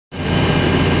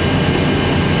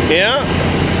Yeah.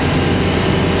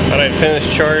 Thought I'd finish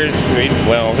chores.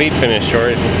 We'd finish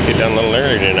chores and get done a little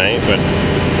earlier tonight, but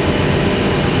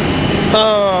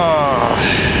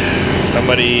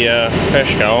somebody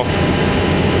fish cow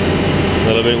a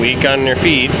little bit weak on their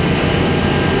feet.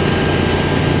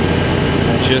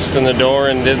 Just in the door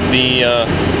and did the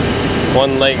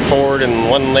one leg forward and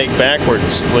one leg backwards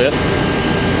split.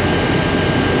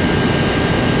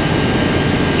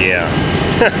 Yeah.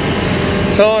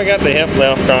 So I got the hip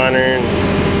lift on her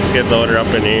and skid loader up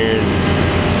in here.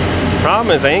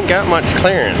 Problem is I ain't got much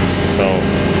clearance, so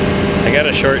I got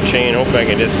a short chain. Hopefully I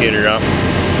can just get her up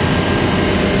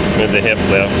with the hip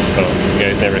lift. So you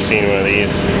guys never seen one of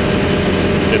these.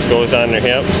 This goes on their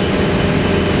hips.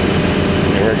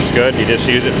 It works good. You just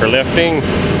use it for lifting.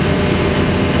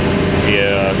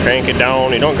 You crank it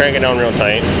down. You don't crank it down real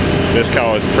tight. This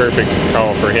cow is perfect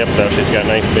cow for hip lift. She's got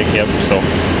nice big hips. So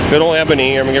good old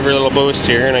Ebony. I'm gonna give her a little boost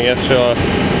here, and I guess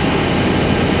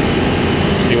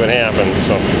see what happens.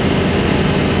 So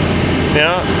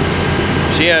yeah,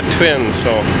 she had twins,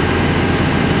 so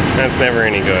that's never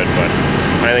any good. But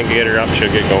I think to get her up, she'll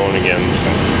get going again. So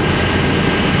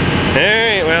all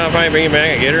right. Well, if I bring it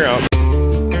back and get her up.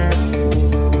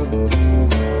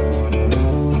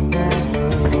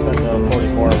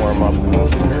 44 warm up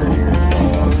earlier, so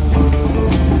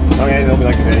okay, hope you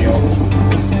like the video.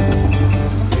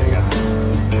 See, I got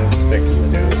some fixing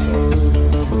to do, so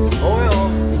oh well,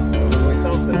 it'll be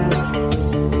something.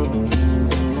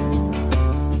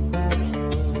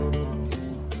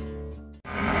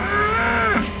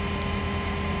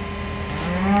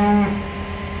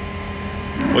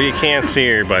 Well, you can't see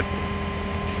her, but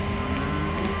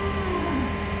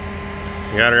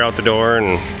I got her out the door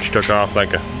and she took off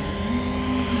like a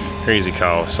crazy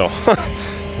cow. So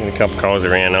a couple cows that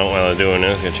ran out while I was doing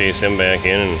this. Gonna chase them back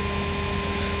in and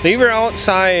leave her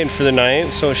outside for the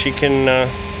night so she can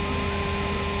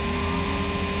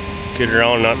get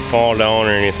around, not fall down or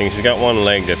anything. She's got one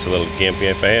leg that's a little gimpy.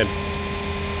 If I had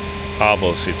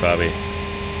hobbles, she'd probably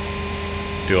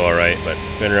do alright, but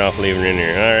better off leaving her in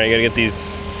here. Alright, I gotta get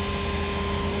these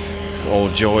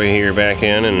old Joey here back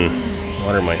in and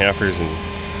water my heifers, and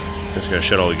just gotta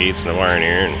shut all the gates and the wire in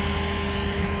here. And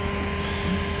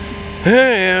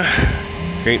yeah,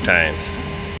 great times.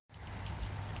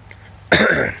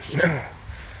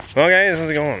 Well guys, how's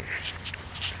it going?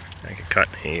 I could cut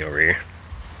hay over here.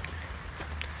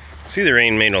 See, the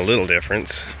rain made a little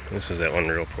difference. This was that one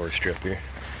real poor strip here.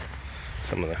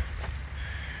 Some of the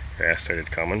grass started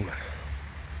coming, but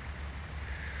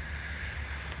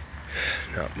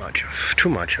not much of, too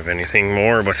much of anything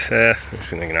more, but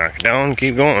just gonna knock it down and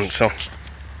keep going. So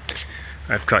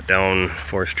I've cut down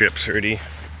 4 strips already.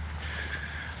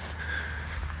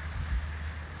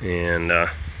 And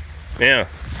yeah,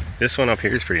 this one up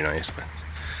here is pretty nice, but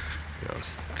you know,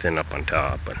 it's thin up on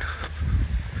top. But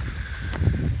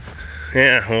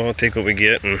yeah, well, we'll take what we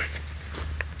get and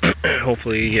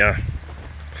hopefully get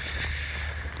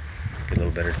a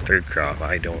little better third crop.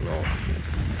 I don't know.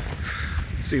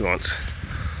 See once.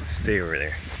 Stay over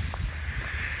there.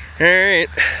 All right.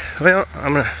 Well,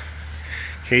 I'm gonna.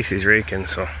 Casey's raking,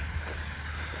 so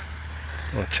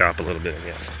I'll chop a little bit, I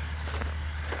guess.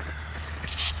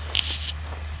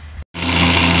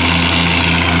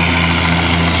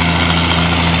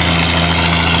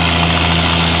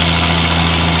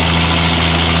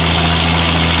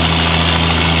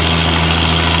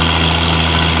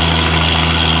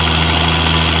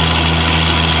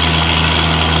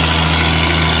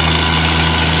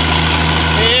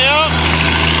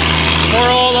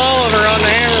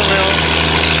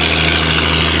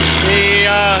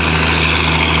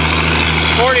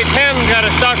 Got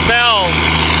a stuck valve.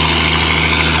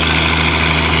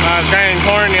 I was grinding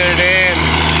corn the other day and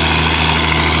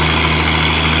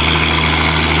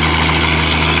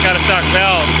got a stuck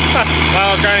valve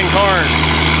while I was grinding corn.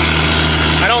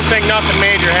 I don't think nothing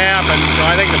major happened, so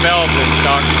I think the valve is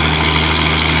stuck.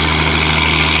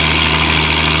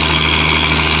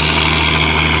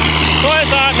 So I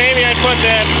thought maybe I'd put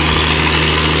that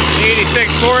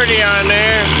 8640 on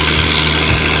there,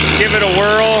 give it a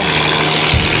whirl.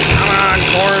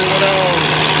 Corn, what else?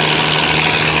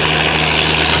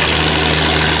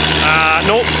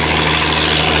 Nope.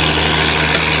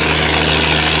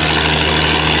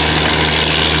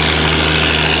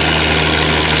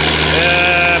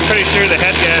 I'm pretty sure the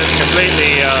head gas is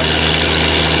completely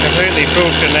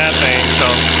pooped in that thing,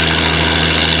 so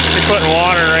we're putting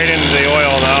water right into the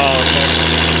oil now. So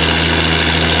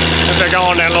if they're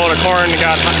going that load of corn,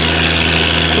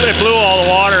 it blew all the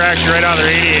water actually right out of the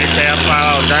radiator cap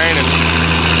while I was grinding.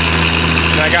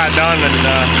 And I got done and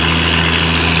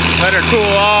let her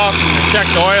cool off, check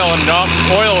the oil, and the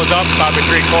oil was up probably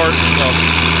 3/4, so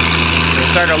it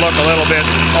started to look a little bit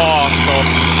off. So,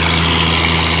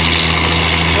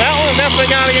 well, we definitely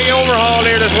got to get overhauled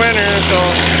here this winter. So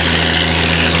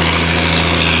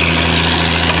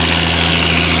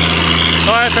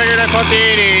I figured I'd put the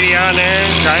 880 on there,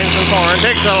 grind some corn. It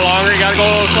takes a little longer, you got to go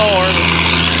a little slower.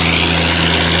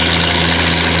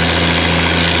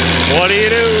 What do you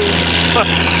do?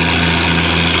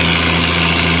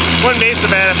 Wouldn't be so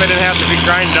bad if I didn't have to be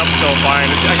grinded up so fine.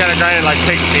 I gotta grind it like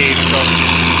pig feed, so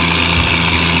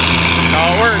that's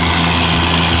how it works.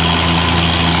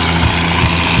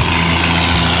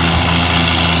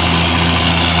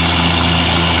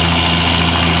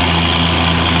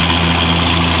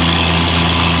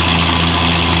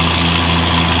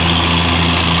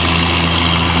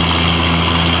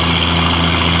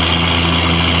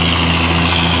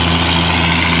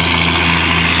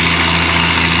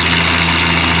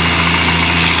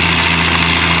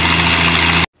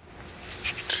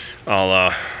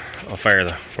 I'll fire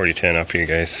the 4010 up here,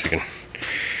 guys, so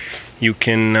you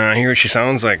can hear what she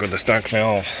sounds like with the stock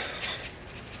valve.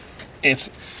 It's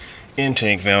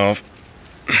intake valve.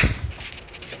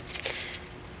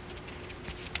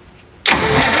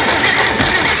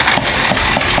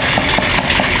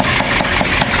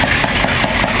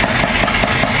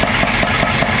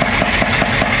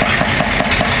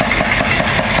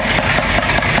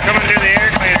 Coming through the air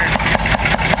cleaner.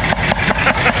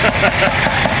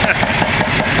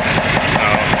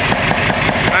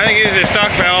 I think it's a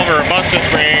stock valve or a busted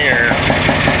spring or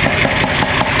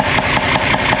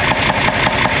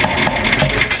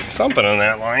something on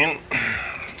that line.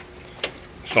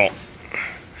 So,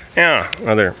 yeah,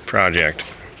 another project.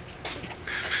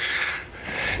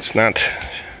 It's not,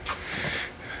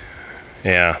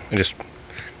 yeah, I just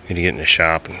need to get in the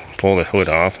shop and pull the hood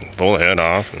off and pull the head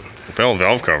off and pull the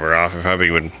valve cover off. I probably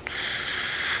would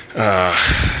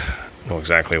know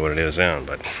exactly what it is then,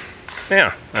 but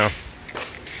yeah, well,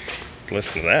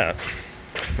 listen to that.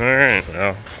 Alright,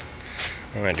 well,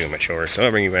 I'm not doing my chores, so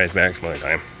I'll bring you guys back some other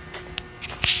time.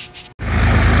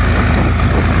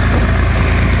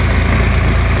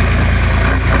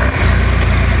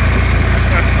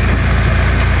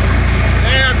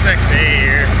 Yeah, it's next day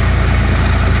here.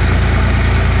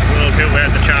 A little too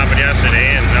wet to chop it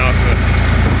yesterday, and now it's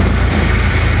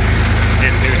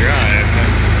getting too dry.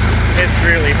 It's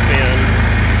really thin.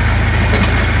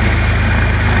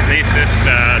 At least this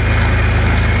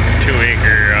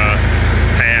 2-acre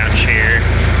patch here.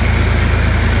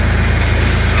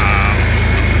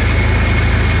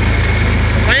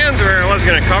 Plans were I was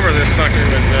going to cover this sucker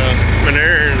with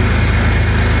manure and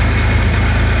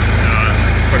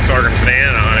put sorghum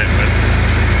stand on it, but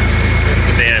it's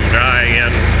too damn dry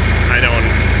again. I don't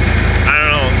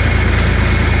know.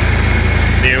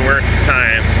 It's even worth the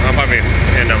time. I'll probably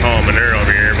end up hauling manure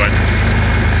over here, but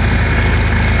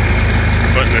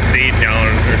putting the seed down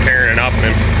or tearing it up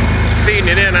and seeding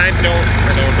it in, I don't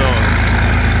know.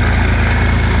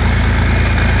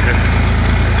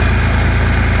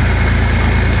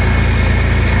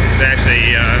 It's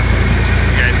actually, you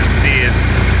guys can see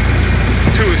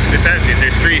it's actually,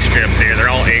 there's 3 strips here. They're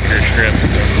all acre strips.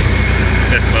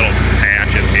 This little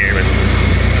patches here, but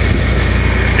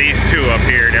these 2 up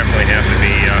here definitely have to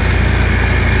be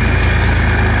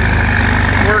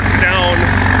worked down.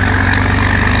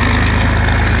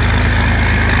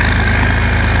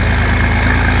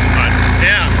 But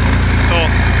yeah, so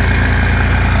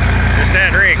just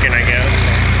that raking, I guess.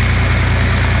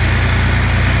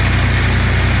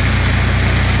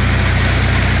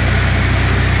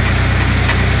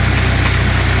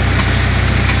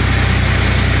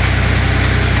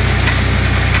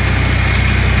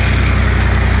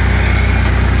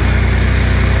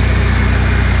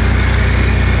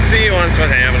 See once what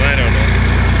happens, I don't know.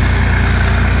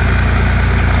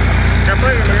 Got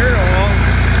plenty of manure all,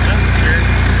 that's for sure.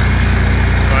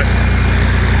 But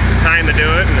time to do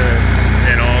it, and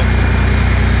you know,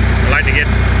 I'd like to get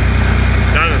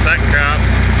done the second crop.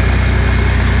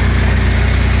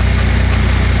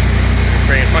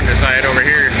 Bringing fungicide over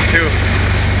here too.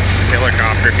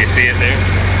 Helicopter, if you see it there.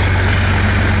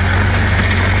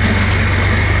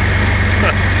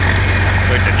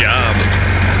 Quite the job.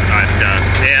 But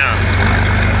yeah,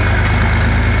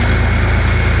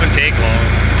 wouldn't take long.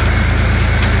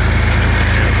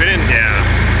 Yeah,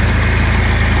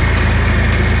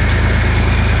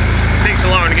 it takes so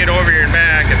long to get over here and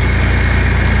back. It's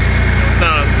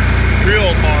not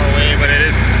real far away, but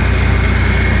it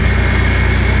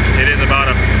is about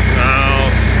a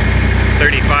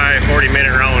 35-40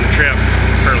 minute round trip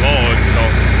per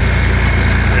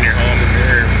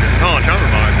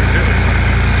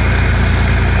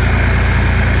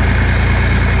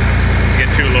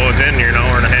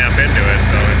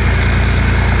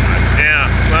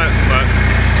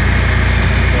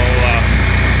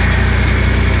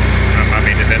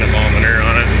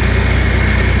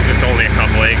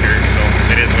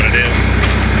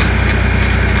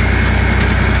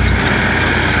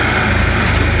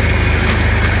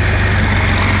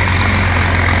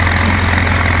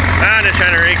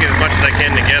as I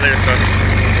can together so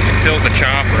it fills the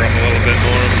chopper up a little bit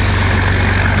more.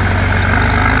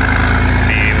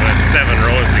 See, that's 7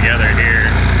 rows together here.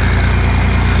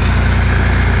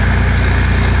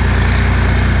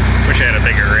 Wish I had a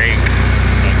bigger rake.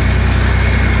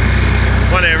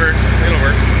 Whatever, it'll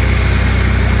work.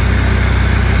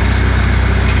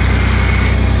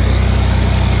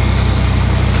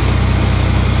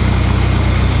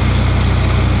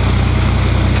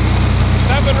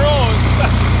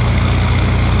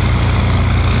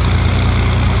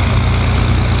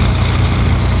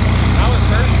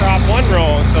 One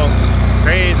roll, so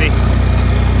crazy.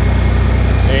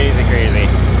 Crazy.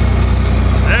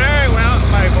 Alright, well,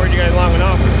 probably bored you guys long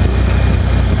enough.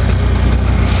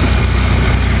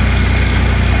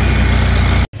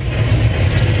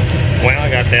 Well, I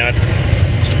got that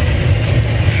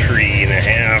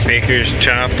 3.5 acres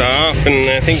chopped off, and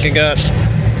I think I got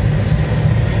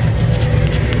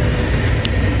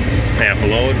half a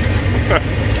load.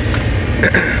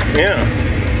 Yeah.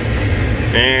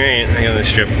 Alright, I got this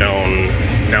strip down,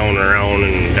 around,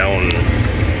 and down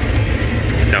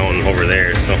over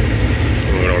there, so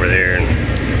move it over there and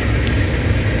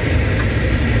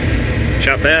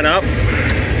chop that up.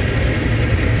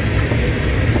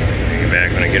 Bring it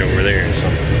back when I get over there, so.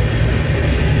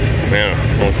 Yeah,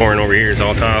 all corn over here is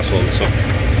all tousled, so.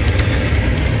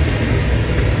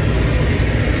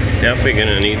 Definitely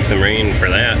gonna need some rain for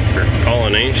that, for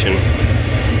pollination.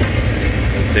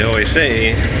 As they always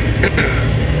say.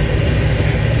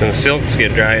 When the silks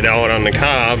get dried out on the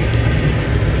cob,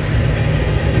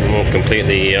 it won't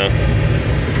completely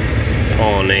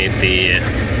pollinate the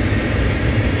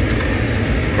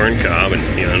corn cob, and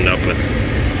you end up with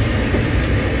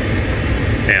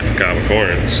half a cob of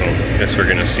corn. So I guess we're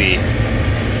gonna see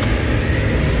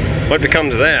what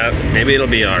becomes of that. Maybe it'll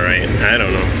be alright. I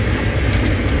don't know.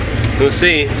 We'll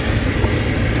see.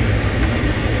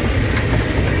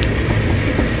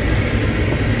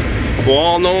 We'll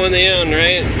all know in the end,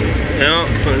 right? Now,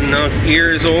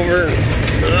 year is over.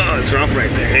 Oh, it's rough right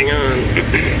there. Hang on.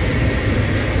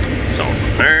 So,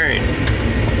 alright.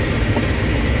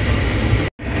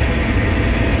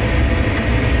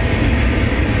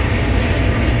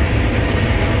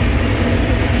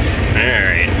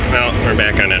 Alright. Well, we're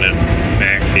back on that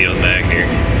backfield back here.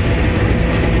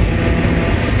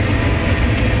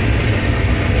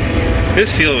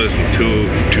 This field isn't too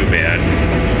bad.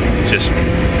 Just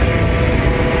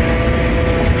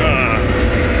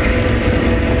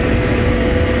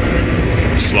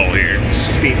slow here,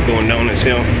 steep going down this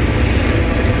hill.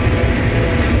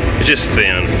 It's just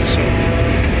thin, so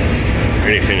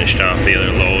already finished off the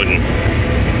other load and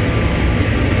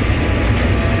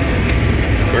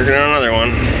working on another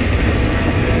one.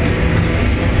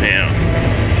 Yeah.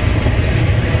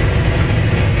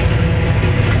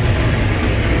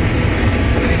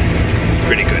 It's a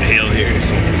pretty good hill here,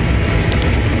 so.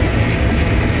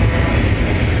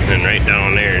 And right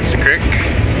down there is the creek.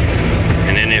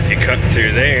 And then if you cut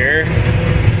through there,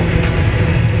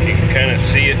 you can kind of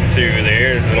see it through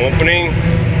there. There's an opening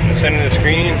in the center of the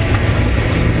screen.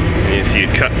 And if you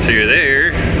cut through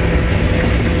there,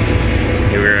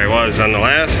 where I was on the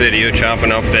last video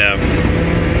chopping up that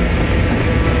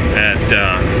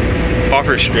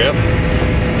buffer strip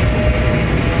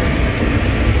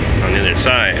on the other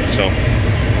side. So,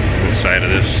 on the side of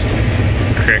this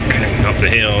creek up the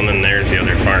hill, and then there's the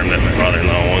other farm that my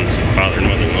father-in-law owns, father and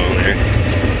mother-in-law there.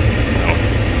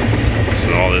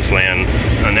 So all this land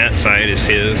on that side is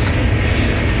his.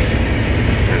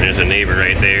 And there's a neighbor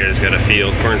right there that's got a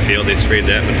field, cornfield. They sprayed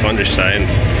that with fungicide.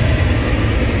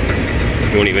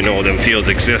 You won't even know them fields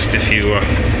exist if you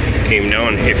came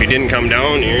down. If you didn't come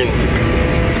down here,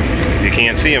 you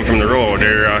can't see them from the road.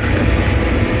 They're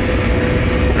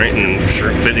right in,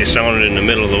 completely surrounded in the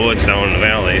middle of the woods down in the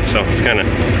valley. So it's kind of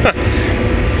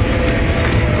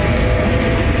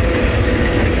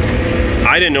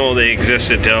I didn't know they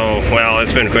existed till, well,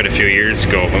 it's been quite a few years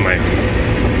ago, but my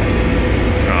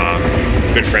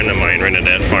good friend of mine rented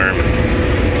that farm.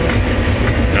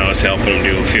 I was helping him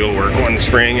do field work one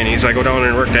spring, and he's like, go down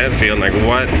and work that field. I'm like,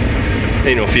 what?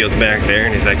 Ain't no fields back there.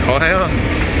 And he's like, oh yeah,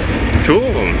 2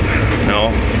 of them.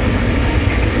 No,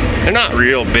 they're not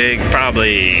real big,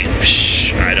 probably,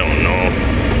 I don't know.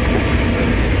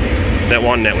 That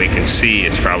one that we can see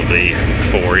is probably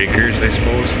 4 acres, I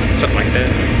suppose, something like that.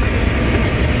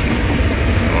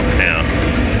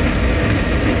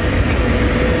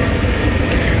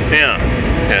 Yeah,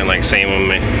 and like same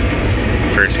when I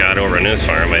first got over on this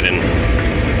farm, I didn't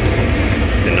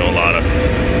know a lot of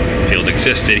fields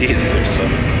existed either, so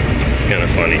it's kind of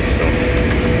funny. So,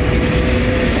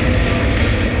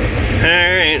 all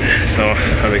right, so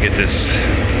how do we get this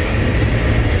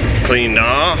cleaned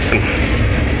off. And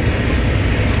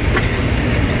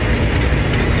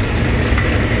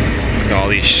so all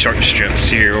these short strips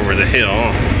here over the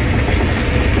hill.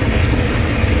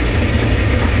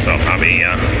 So I'll probably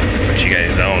put you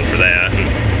guys down for that.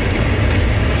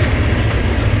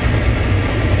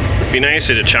 It'd be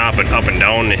nicer to chop it up and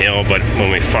down the hill, but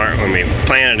when we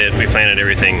planted it, we planted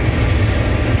everything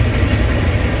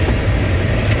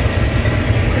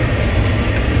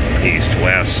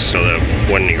east-west, so that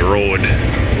wasn't a road.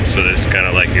 So this kind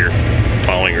of like your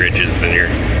plowing ridges and your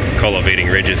cultivating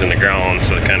ridges in the ground,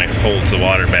 so it kind of holds the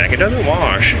water back. It doesn't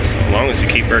wash, so as long as you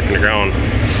keep working the ground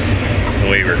the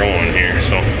way we're going here.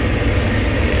 So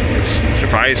it's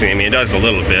surprising. I mean, it does a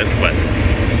little bit, but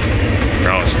for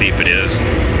how steep it is.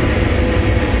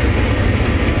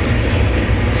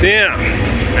 So yeah,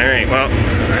 all right. Well,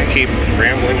 I keep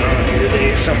rambling on here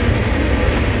today, so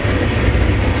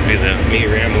this will be the me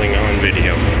rambling on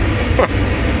video.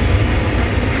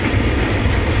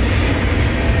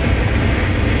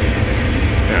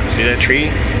 Yeah, see that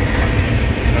tree?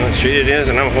 How the street it is,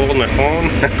 and I'm holding my phone.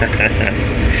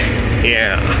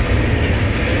 Yeah.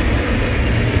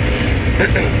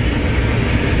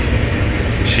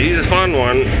 She's a fun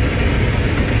one.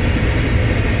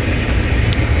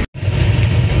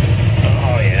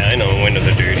 Oh yeah, I know windows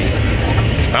are dirty.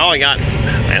 Oh, I got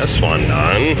this one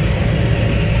done.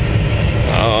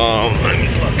 Let me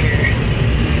look here.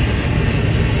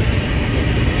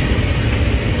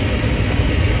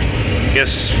 I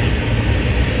guess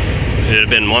it had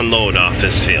been one load off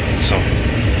this field, so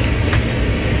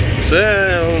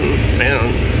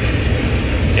man,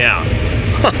 yeah.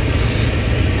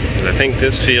 I think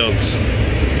this field's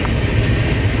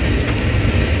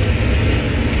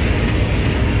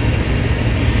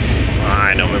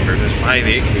I don't remember if it's 5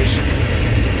 acres.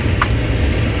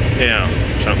 Yeah,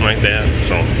 something like that.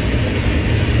 So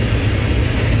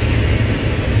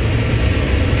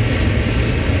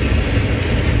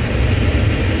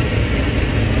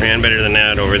ran better than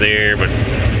that over there, but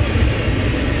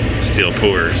still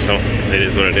poor, so it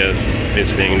is what it is.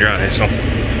 It's being dry, so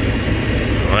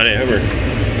whatever.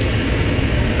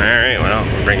 Alright, well,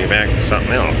 we'll bring you back to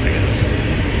something else, I guess.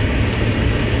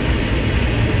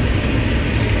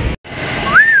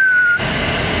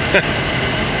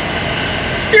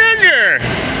 Ginger!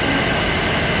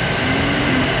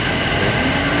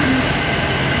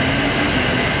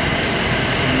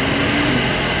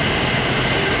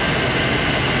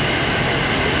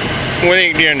 What do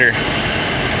you think, Ginger?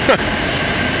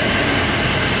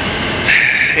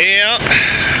 Yeah.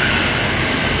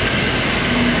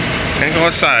 And go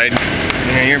outside.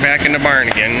 And you're back in the barn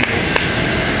again.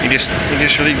 You just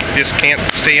really can't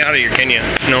stay out of here, can you?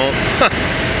 No.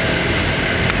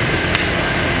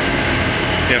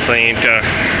 Definitely ain't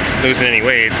losing any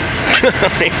weight.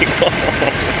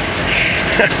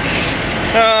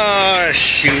 Oh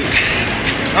shoot.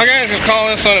 Well guys, we'll call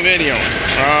this on a video.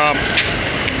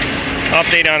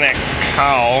 Update on that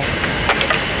cow.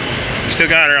 Still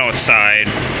got her outside.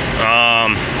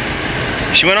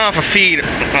 She went off a feed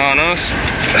on us.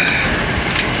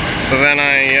 So then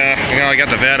I got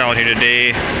the vet out here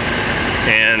today,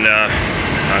 and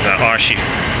I thought, oh, she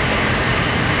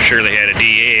surely had a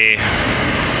DA.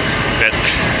 Vet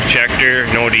checked her,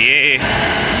 no DA.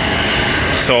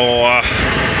 So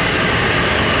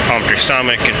pumped her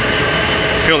stomach and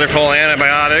filled her full of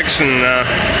antibiotics, and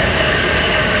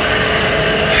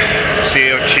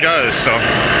see what she does. So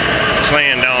it's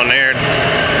laying down there.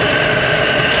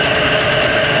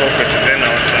 Focus is in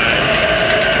outside.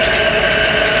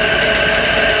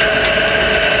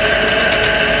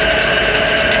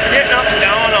 Getting up and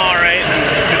down all right.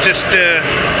 It just,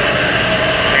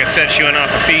 like I said, she went off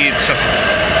a feed, so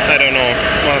I don't know.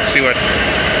 Well, let's see what.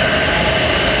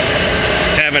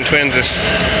 Having twins is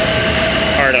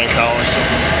hard on cows, so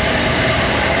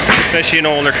especially an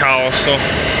older cow. So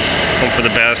hope for the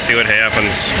best, see what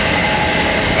happens.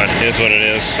 But it is what it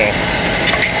is. So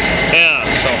yeah.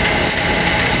 So.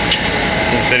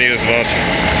 He said he was about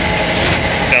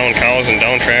down cows and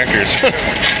down tractors.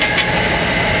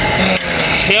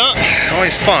 Yeah,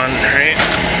 always fun, right?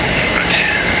 But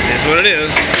it is what it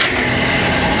is.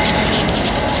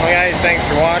 Well guys, thanks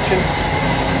for watching.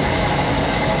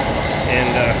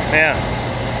 And yeah.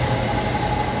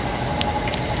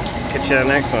 Catch you on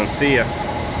the next one. See ya.